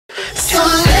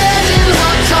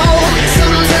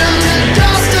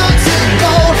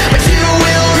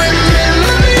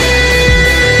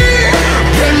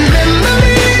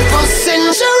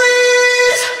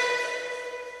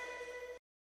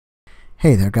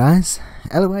Hey there guys,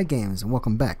 LOI Games, and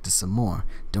welcome back to some more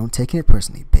Don't Take It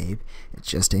Personally, Babe, It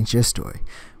Just Ain't Your Story.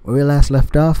 Where we last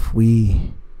left off,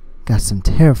 we got some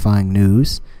terrifying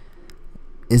news.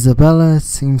 Isabella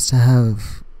seems to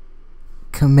have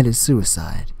committed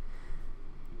suicide.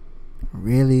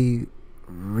 Really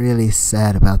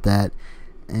sad about that,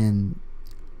 and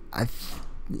I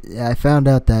found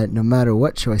out that no matter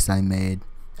what choice I made,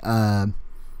 that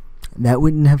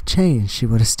wouldn't have changed. She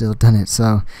would have still done it,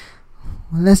 so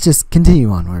well, let's just continue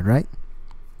onward, right?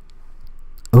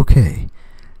 Okay.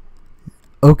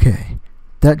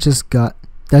 That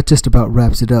just about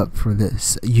wraps it up for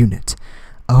this unit.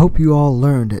 I hope you all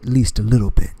learned at least a little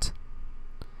bit.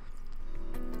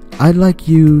 I'd like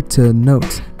you to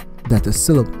note that the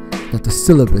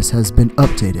syllabus has been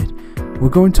updated. We're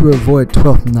going to avoid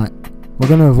 12th night. We're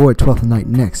going to avoid 12th night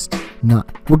next.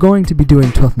 We're going to be doing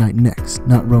 12th night next,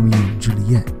 not Romeo and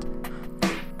Juliet.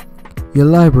 Your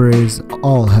libraries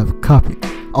all have a copy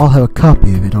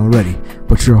of it already,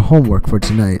 but your homework for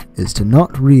tonight is to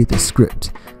not read the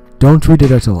script. Don't read it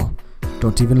at all.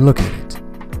 Don't even look at it.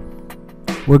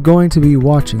 We're going to be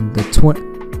watching the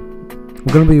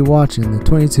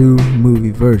 22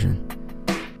 movie version.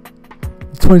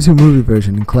 The 22 movie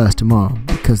version in class tomorrow,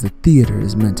 because the theater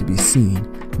is meant to be seen.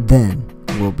 Then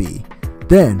we'll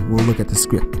look at the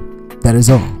script. That is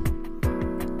all.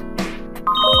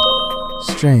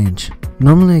 Strange.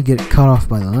 Normally I get caught off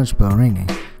by the lunch bell ringing,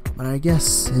 but I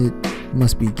guess I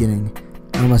must be getting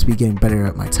better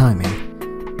at my timing.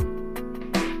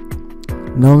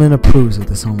 Nolan approves of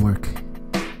this homework.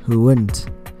 Who wouldn't?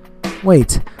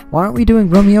 Wait, why aren't we doing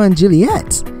Romeo and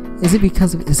Juliet? Is it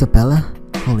because of Isabella?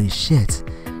 Holy shit.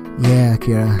 Yeah,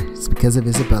 Akira, it's because of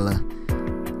Isabella.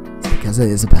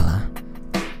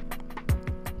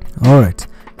 Alright,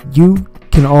 you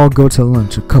can all go to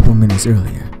lunch a couple minutes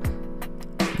earlier.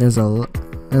 There's a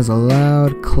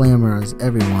loud clamor as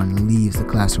everyone leaves the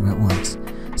classroom at once.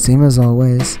 Same as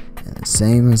always, and the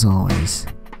same as always.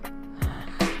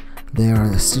 There are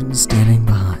the students staying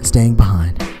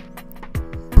behind.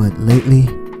 But lately,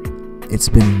 it's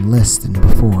been less than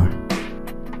before.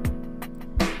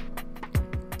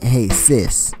 Hey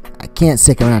sis, I can't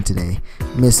stick around today.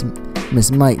 Miss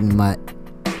Mighton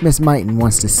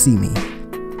wants to see me.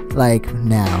 Like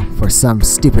now, for some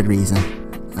stupid reason.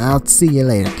 I'll see you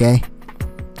later, okay?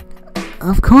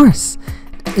 Of course.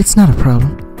 It's not a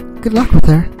problem. Good luck with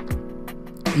her.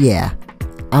 Yeah,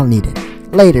 I'll need it.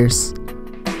 Laters.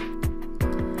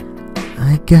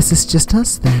 I guess it's just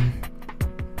us then.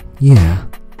 Yeah.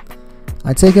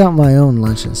 I take out my own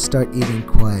lunch and start eating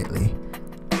quietly.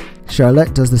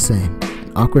 Charlotte does the same.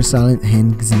 An awkward silence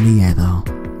hangs in the air though.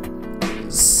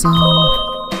 So...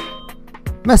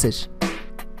 Message.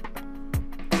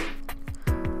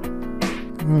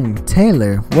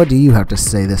 Taylor, what do you have to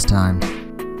say this time?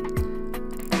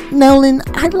 Nolan,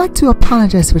 I'd like to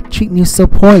apologize for treating you so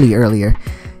poorly earlier.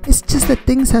 It's just that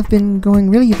things have been going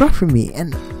really rough for me,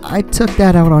 and I took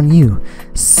that out on you.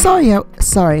 Sorry, I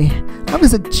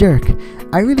was a jerk.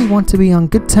 I really want to be on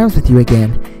good terms with you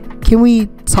again. Can we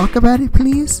talk about it,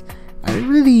 please? I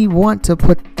really want to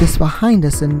put this behind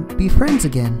us and be friends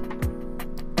again.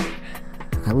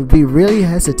 I would be really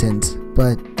hesitant,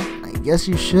 but I guess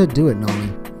you should do it,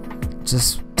 Nolan.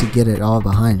 Just to get it all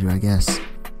behind you, I guess.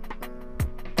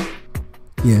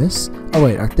 Yes? Oh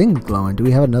wait, our thing's glowing. Do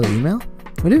we have another email?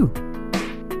 We do.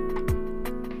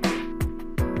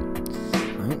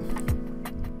 Alright.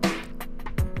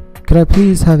 Could I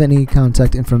please have any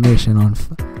contact information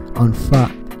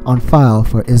on file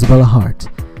for Isabella Hart?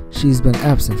 She's been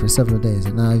absent for several days,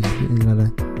 and I've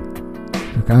been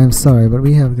Okay, I'm sorry, but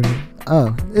we have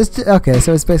okay,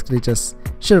 so it's basically just...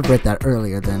 Should have read that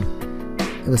earlier then.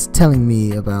 It was telling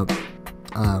me about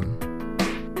how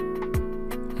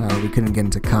we couldn't get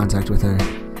into contact with her.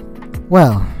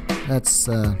 Well, that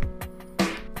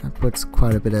puts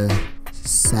quite a bit of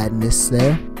sadness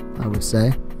there, I would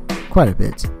say. Quite a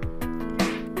bit.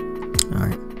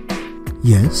 Alright.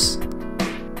 Yes?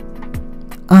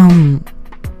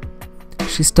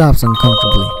 She stops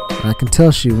uncomfortably, and I can tell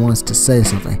she wants to say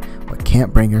something, but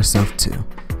can't bring herself to.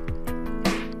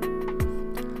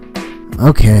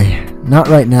 Okay, not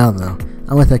right now though.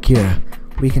 I'm with Akira.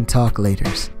 We can talk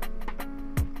later.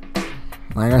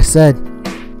 Like I said,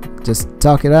 just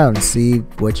talk it out and see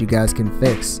what you guys can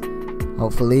fix.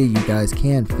 Hopefully you guys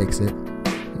can fix it.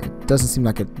 It doesn't seem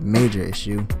like a major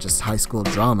issue, just high school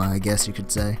drama, I guess you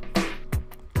could say.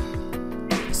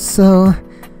 So,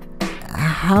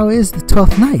 how is the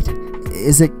 12th night?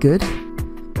 Is it good?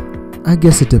 I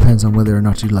guess it depends on whether or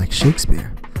not you like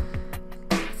Shakespeare.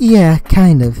 Yeah,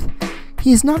 kind of.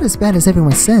 He's not as bad as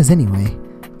everyone says, anyway.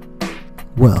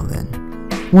 Well then,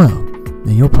 Well,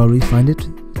 then you'll probably find it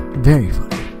very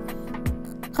funny.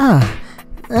 Ah,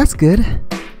 that's good.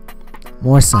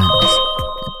 More silence.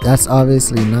 That's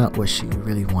obviously not what she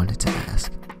really wanted to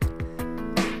ask.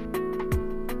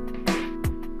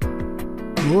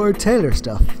 More Taylor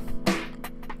stuff.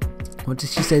 What did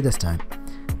she say this time?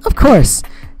 Of course,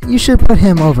 you should put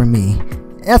him over me.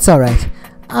 That's alright.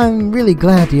 I'm really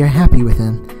glad you're happy with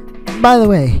him. By the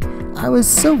way, I was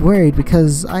so worried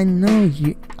because I know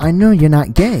you're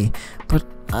not gay, but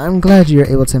I'm glad you're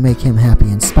able to make him happy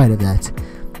in spite of that.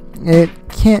 It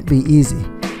can't be easy.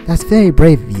 That's very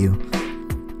brave of you.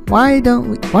 Why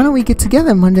don't we get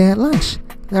together Monday at lunch?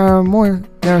 There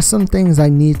are some things I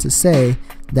need to say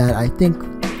that I think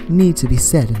need to be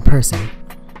said in person.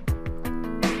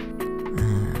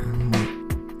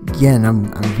 Again,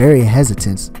 I'm very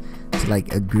hesitant to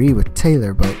agree with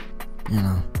Taylor, but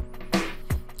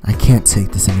I can't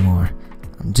take this anymore.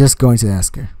 I'm just going to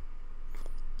ask her.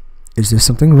 Is there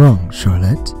something wrong,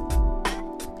 Charlotte?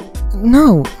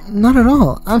 No, not at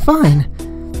all. I'm fine.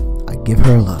 I give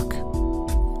her a look.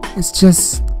 It's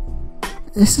just...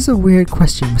 This is a weird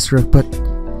question, Mr. Rook, but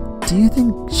do you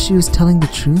think she was telling the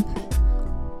truth?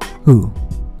 Who?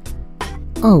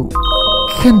 Oh,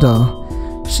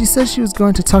 Kendall. She said she was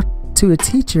going to talk to a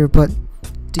teacher, but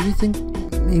do you think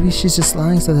maybe she's just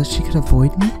lying so that she could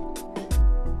avoid me?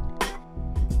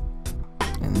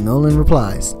 And Nolan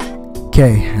replies,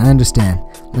 Okay, I understand.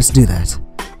 Let's do that.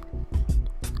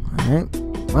 Alright,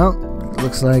 well,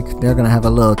 looks like they're gonna have a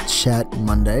little chat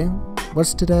Monday.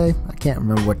 What's today? I can't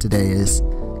remember what today is.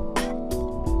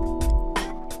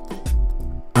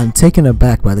 I'm taken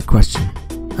aback by the question.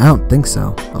 I don't think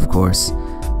so, of course,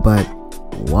 but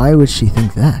why would she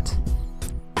think that?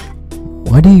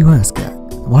 Why do you ask that?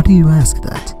 Why do you ask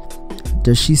that?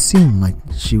 Does she seem like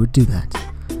she would do that?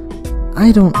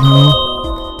 I don't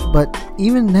know, but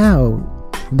even now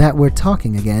that we're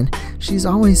talking again, she's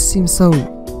always seemed so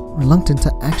reluctant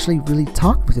to actually really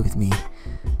talk with me.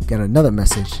 Got another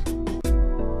message.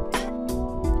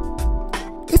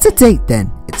 It's a date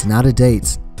then. It's not a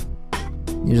date.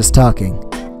 You're just talking.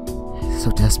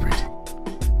 So desperate.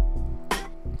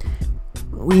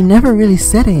 We never really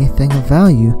said anything of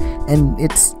value, and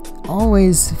it's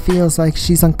always feels like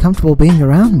she's uncomfortable being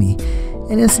around me.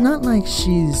 And it's not like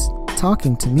she's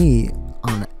talking to me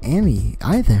on Amy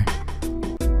either.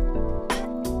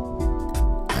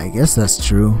 I guess that's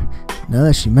true, now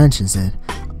that she mentions it.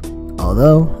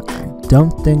 Although I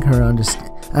don't think her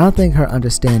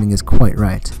understanding is quite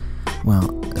right.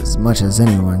 Well, as much as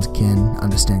anyone can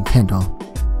understand Kendall.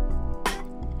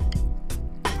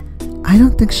 I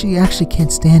don't think she actually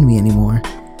can't stand me anymore.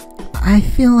 I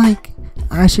feel like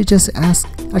I should just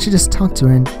talk to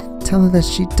her and tell her that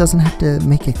she doesn't have to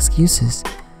make excuses.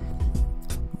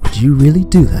 Would you really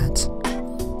do that?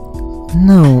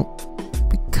 No,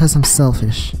 because I'm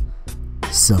selfish.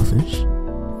 Selfish?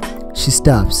 She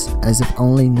stops, as if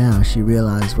only now she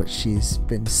realized what she's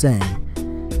been saying.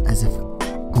 As if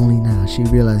only now she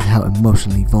realized how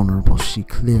emotionally vulnerable she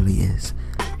clearly is.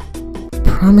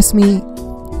 Promise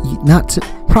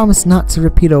not to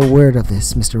repeat a word of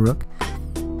this, Mr. Rook.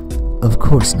 Of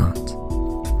course not.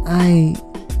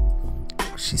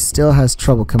 She still has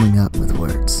trouble coming up with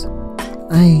words.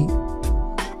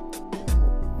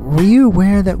 Were you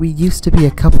aware that we used to be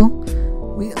a couple?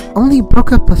 We only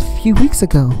broke up a few weeks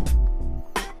ago.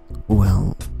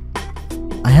 Well,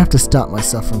 I have to stop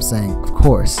myself from saying, of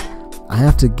course. I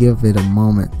have to give it a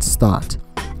moment's thought.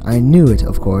 I knew it,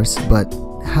 of course, but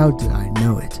how did I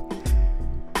know it?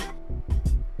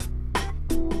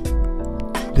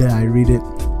 Did I read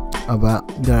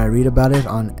about it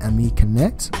on ME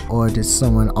Connect, or did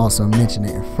someone also mention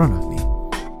it in front of me?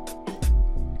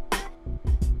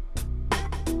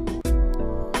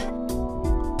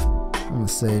 I'm gonna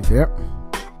save here.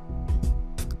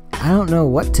 I don't know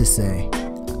what to say.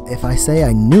 If I say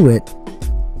I knew it,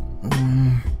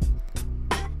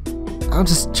 I'll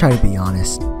just try to be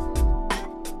honest.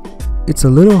 It's a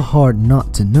little hard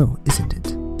not to know, isn't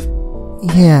it?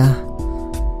 Yeah.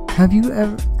 Have you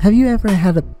ever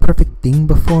had a perfect thing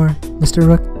before, Mr.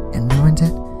 Rook, and ruined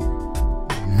it?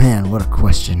 Man, what a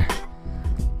question.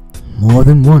 More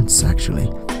than once,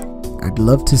 actually. I'd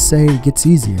love to say it gets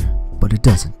easier, but it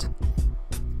doesn't.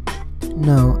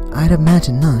 No, I'd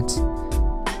imagine not.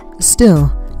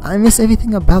 Still, I miss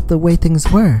everything about the way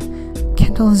things were.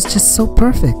 Kendall is just so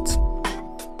perfect.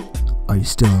 Are you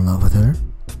still in love with her?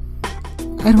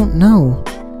 I don't know.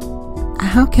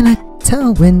 How can you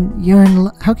tell when you're in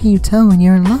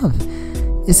love?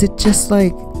 Is it just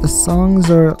like the songs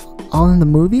are all in the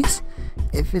movies?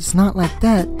 If it's not like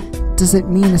that, does it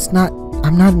mean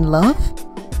I'm not in love?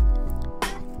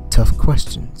 tough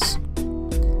questions.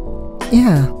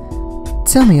 Yeah,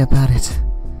 tell me about it.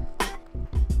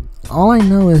 All I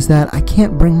know is that I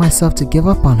can't bring myself to give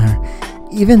up on her,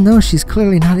 even though she's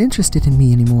clearly not interested in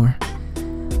me anymore.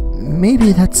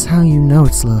 Maybe that's how you know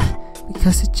it's love,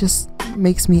 because it just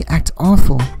makes me act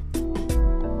awful.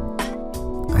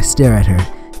 I stare at her,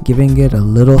 giving it a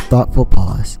little thoughtful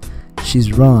pause.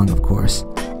 She's wrong, of course.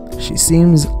 She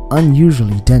seems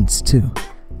unusually dense, too.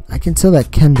 I can tell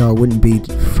that Kendall wouldn't be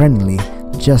friendly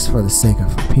just for the sake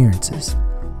of appearances.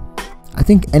 I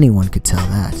think anyone could tell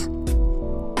that.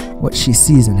 What she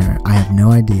sees in her, I have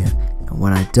no idea, and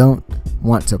what I don't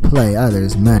want to play either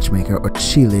is matchmaker or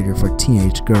cheerleader for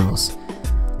teenage girls.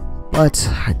 But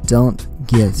I don't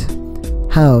get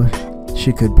how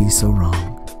she could be so wrong.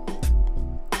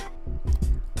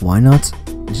 Why not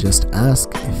just ask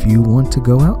if you want to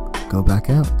go out, go back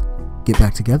out, get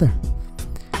back together?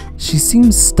 She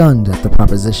seems stunned at the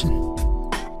proposition.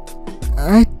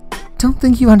 I don't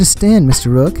think you understand,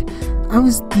 Mr. Rook. I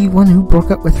was the one who broke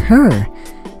up with her.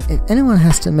 If anyone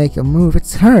has to make a move,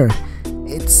 it's her.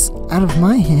 It's out of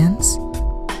my hands.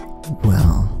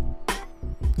 Well,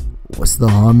 what's the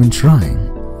harm in trying?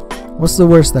 What's the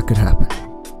worst that could happen?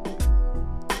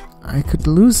 I could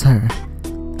lose her.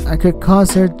 I could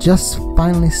cause her just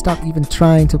finally stop even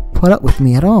trying to put up with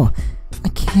me at all. I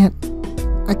can't.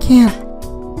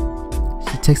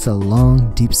 She takes a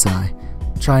long, deep sigh,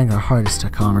 trying her hardest to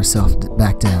calm herself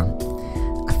back down.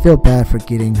 I feel bad for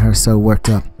getting her so worked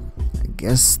up. I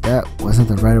guess that wasn't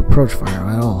the right approach for her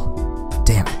at all.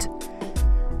 Damn it.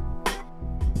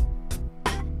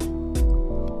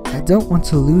 I don't want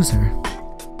to lose her.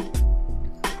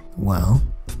 Well,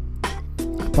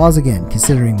 I pause again,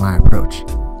 considering my approach.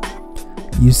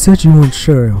 You said you weren't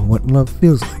sure what love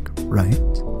feels like, right?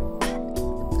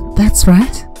 That's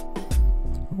right.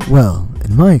 Well,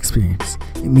 in my experience,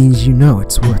 it means you know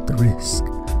it's worth the risk.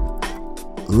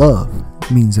 Love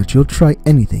means that you'll try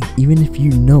anything, even if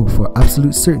you know for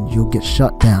absolute certain you'll get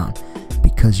shot down,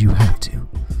 because you have to.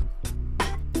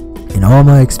 In all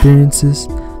my experiences,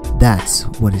 that's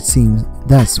what it seems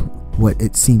that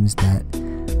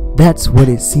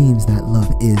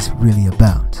love is really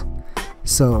about.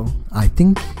 So, I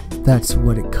think that's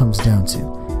what it comes down to.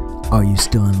 Are you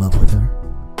still in love with her?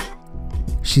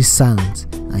 She's silent.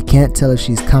 I can't tell if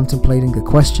she's contemplating the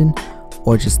question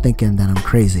or just thinking that I'm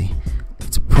crazy.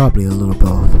 It's probably a little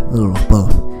of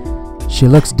both. She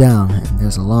looks down and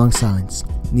there's a long silence.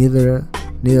 Neither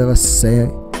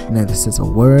says a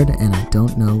word, and I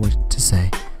don't know what to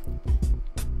say.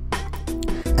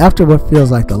 After what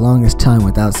feels like the longest time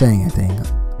without saying anything,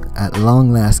 at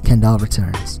long last Kendall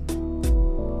returns.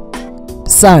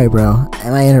 Sorry, bro.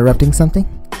 Am I interrupting something?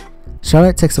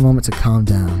 Charlotte takes a moment to calm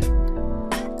down.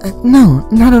 No,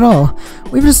 not at all.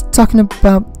 We were just talking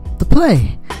about the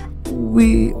play.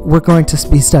 We were going to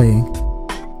be studying.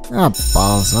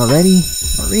 Balls already?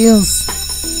 For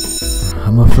reals?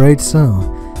 I'm afraid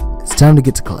so. It's time to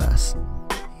get to class.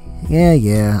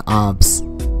 Yeah, obs.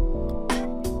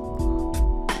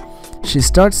 She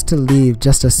starts to leave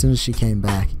just as soon as she came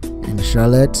back, and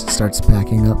Charlotte starts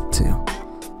packing up too.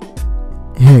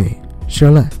 Hey,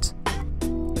 Charlotte.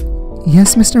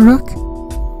 Yes, Mr. Rook?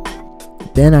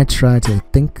 Then I try to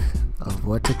think of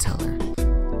what to tell her.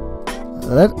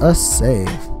 Let us save.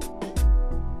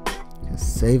 Because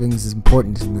savings is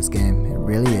important in this game. It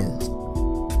really is.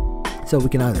 So we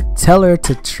can either tell her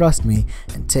to trust me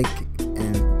and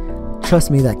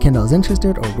trust me that Kendall's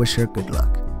interested, or wish her good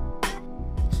luck.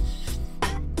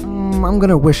 I'm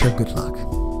gonna wish her good luck.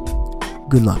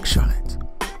 Good luck, Charlotte.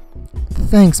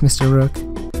 Thanks, Mr. Rook.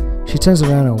 She turns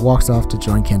around and walks off to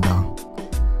join Kendall.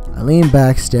 I lean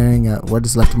back, staring at what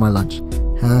is left of my lunch.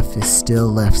 Half is still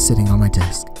left sitting on my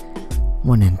desk.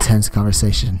 One intense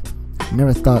conversation. I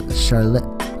never thought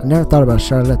about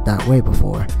Charlotte that way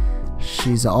before.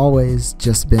 She's always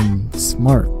just been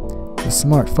smart, the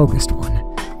smart, focused one.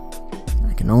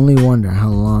 I can only wonder how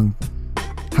long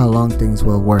things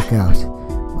will work out,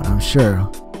 but I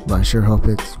sure hope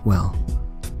it's well.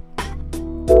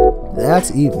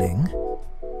 That's evening.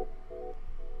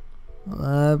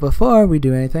 Before we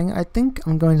do anything, I think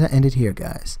I'm going to end it here,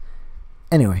 guys.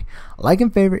 Anyway, like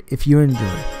and favorite if you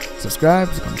enjoyed. Subscribe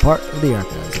to become part of the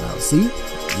archives, and I'll see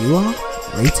you all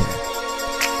later.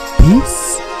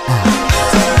 Peace out.